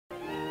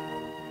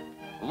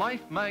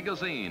Life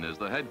magazine is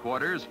the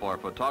headquarters for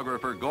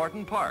photographer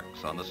Gordon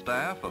Parks on the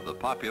staff of the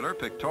popular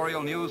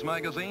Pictorial News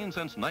magazine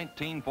since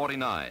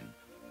 1949,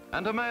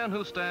 and a man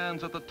who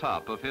stands at the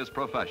top of his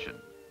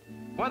profession.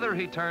 Whether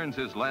he turns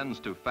his lens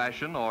to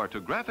fashion or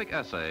to graphic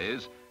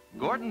essays,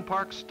 Gordon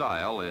Parks'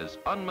 style is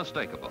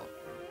unmistakable.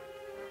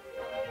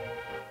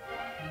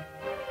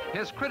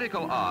 His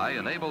critical eye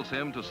enables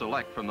him to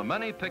select from the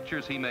many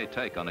pictures he may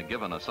take on a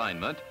given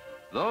assignment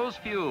those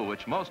few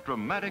which most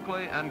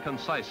dramatically and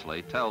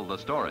concisely tell the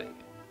story.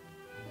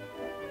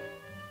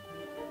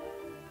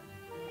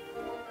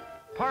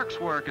 Parks'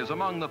 work is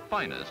among the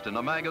finest in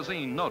a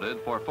magazine noted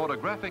for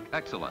photographic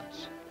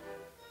excellence.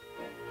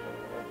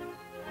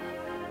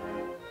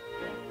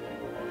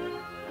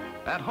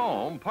 At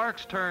home,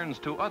 Parks turns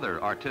to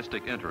other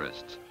artistic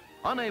interests.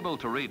 Unable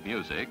to read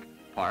music,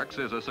 Parks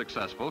is a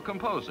successful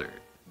composer.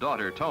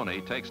 Daughter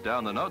Toni takes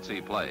down the notes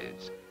he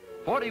plays.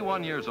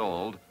 41 years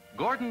old,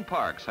 Gordon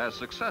Parks has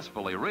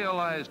successfully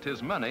realized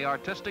his many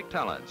artistic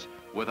talents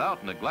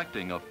without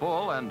neglecting a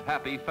full and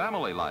happy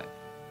family life.